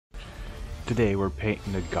Today we're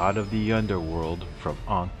painting the god of the underworld from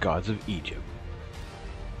Ankh Gods of Egypt.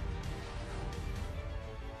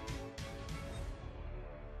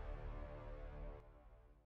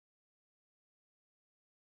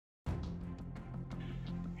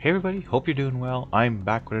 Hey everybody, hope you're doing well. I'm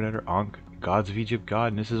back with another Ankh Gods of Egypt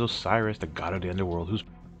god, and this is Osiris, the god of the underworld,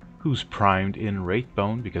 who's primed in Wraith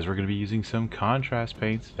Bone, because we're going to be using some contrast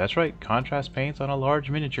paints. That's right, contrast paints on a large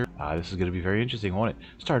miniature. This is going to be very interesting, won't it?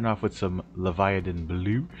 Starting off with some Leviathan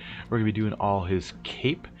blue. We're going to be doing all his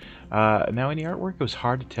cape. Now in the artwork, it was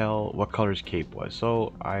hard to tell what color his cape was,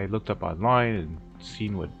 so I looked up online and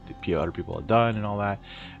seen what other people had done and all that,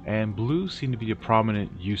 and blue seemed to be a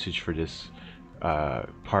prominent usage for this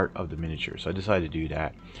part of the miniature, so I decided to do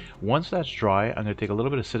that. Once that's dry, I'm going to take a little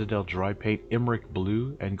bit of Citadel dry paint, Imric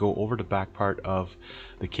blue, and go over the back part of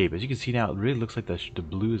the cape. As you can see now, it really looks like the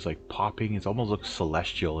blue is like popping. It almost looks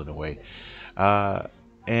celestial in a way.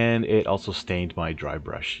 And it also stained my dry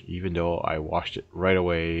brush, even though I washed it right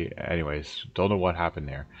away. Anyways, don't know what happened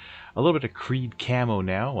there. A little bit of Creed camo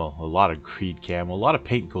now. Well, a lot of Creed camo. A lot of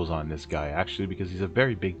paint goes on this guy, actually, because he's a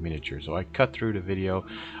very big miniature. So I cut through the video.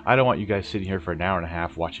 I don't want you guys sitting here for an hour and a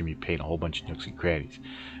half watching me paint a whole bunch of nooks and crannies.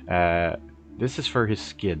 This is for his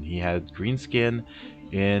skin. He had green skin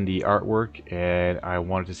in the artwork, and I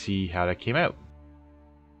wanted to see how that came out.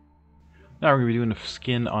 Now we're going to be doing the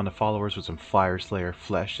skin on the followers with some Fire Slayer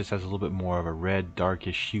flesh. This has a little bit more of a red,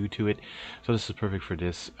 darkish hue to it. So this is perfect for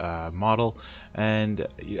this model. And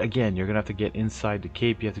again, you're going to have to get inside the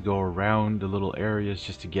cape. You have to go around the little areas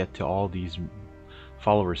just to get to all these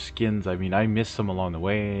follower skins. I mean, I missed some along the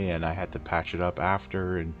way, and I had to patch it up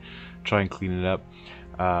after and try and clean it up.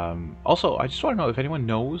 Also, I just want to know if anyone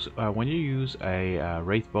knows, when you use a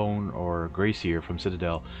Wraith Bone or Gracier from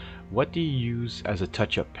Citadel, what do you use as a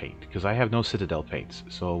touch-up paint? Because I have no Citadel paints.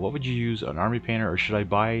 So what would you use, an army painter, or should I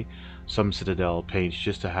buy some Citadel paints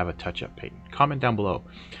just to have a touch-up paint? Comment down below.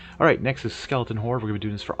 Alright, next is Skeleton Horde. We're going to be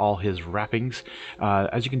doing this for all his wrappings.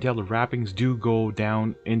 As you can tell, the wrappings do go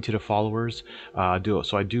down into the followers.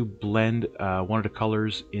 So I do blend one of the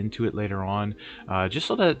colors into it later on, just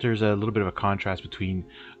so that there's a little bit of a contrast between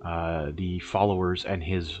the followers and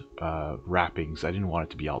his wrappings. I didn't want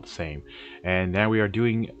it to be all the same. And now we are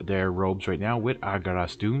doing their robes right now with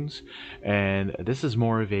Agaras Dunes, and this is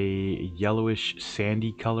more of a yellowish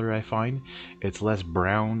sandy color. I find it's less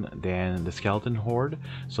brown than the Skeleton Horde,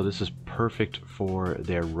 so this is perfect for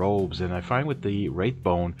their robes. And I find with the Wraith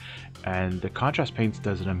Bone and the contrast paints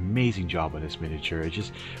does an amazing job on this miniature. It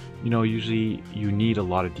just, you know, usually you need a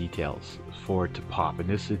lot of details for it to pop, and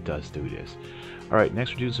it does do this. Alright,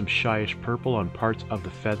 next we're doing some Shyish purple on parts of the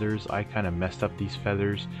feathers. I kind of messed up these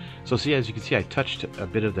feathers. So see, as you can see, I touched a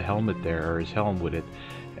bit of the helmet there, or his helm with it,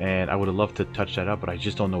 and I would have loved to touch that up, but I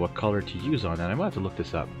just don't know what color to use on that. I might have to look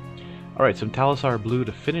this up. Alright, some Talisar blue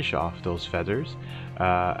to finish off those feathers.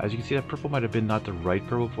 As you can see, that purple might have been not the right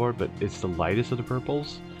purple for it, but it's the lightest of the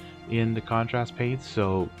purples in the contrast paints,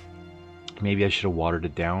 so maybe I should have watered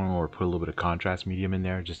it down or put a little bit of contrast medium in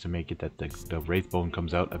there just to make it that the Wraith Bone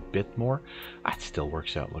comes out a bit more. It still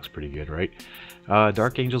works out. Looks pretty good, right?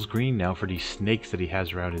 Dark Angel's green now for these snakes that he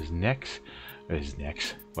has around his necks.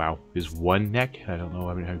 Wow, his one neck. I don't know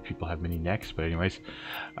how many people have many necks, but anyways.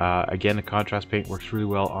 Again, the contrast paint works really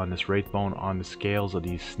well on this Wraith Bone, on the scales of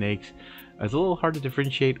these snakes. It's a little hard to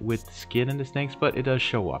differentiate with the skin in the snakes, but it does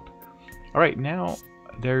show up. Alright, now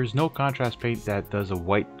there's no contrast paint that does a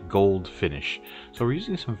white gold finish, so we're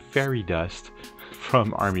using some fairy dust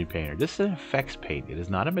from Army Painter. This is an effects paint. It is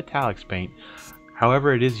not a metallics paint.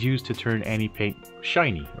 However, it is used to turn any paint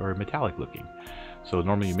shiny or metallic looking. So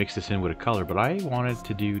normally you mix this in with a color, but I wanted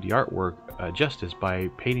to do the artwork justice by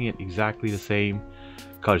painting it exactly the same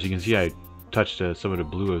colors. You can see I touched some of the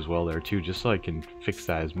blue as well there too, just so I can fix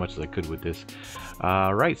that as much as I could with this.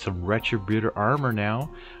 Right, some Retributor armor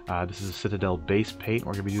now. This is a Citadel base paint.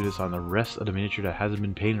 We're going to be doing this on the rest of the miniature that hasn't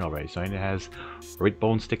been painted already. So it has Wraith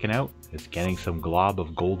Bone sticking out. It's getting some glob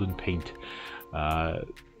of golden paint.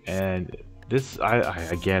 And this,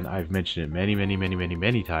 again, I've mentioned it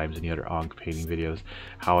many times in the other Ankh painting videos,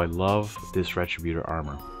 how I love this Retributor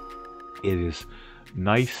armor. It is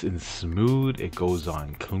nice and smooth. It goes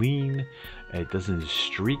on clean. It doesn't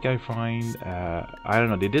streak, I find. I don't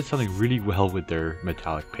know, they did something really well with their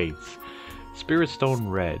metallic paints. Spirit Stone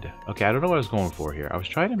red. Okay, I don't know what I was going for here. I was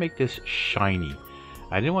trying to make this shiny.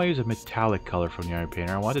 I didn't want to use a metallic color from the Iron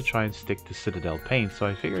Painter. I wanted to try and stick to Citadel paint, so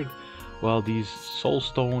I figured, well, these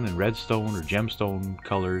Soulstone and Redstone or Gemstone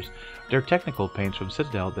colors, they're technical paints from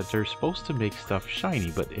Citadel that they're supposed to make stuff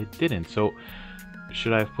shiny, but it didn't. So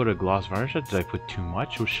Should I have put a gloss varnish on? Did I put too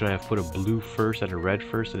much? Or should I have put a blue first and a red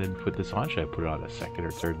first and then put this on? Should I put it on a second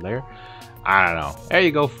or third layer? I don't know. There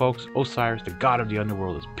you go, folks. Osiris, the god of the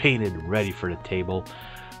underworld, is painted and ready for the table.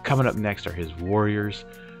 Coming up next are his warriors.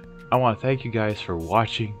 I want to thank you guys for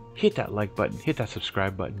watching. Hit that like button, hit that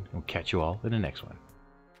subscribe button. We'll catch you all in the next one.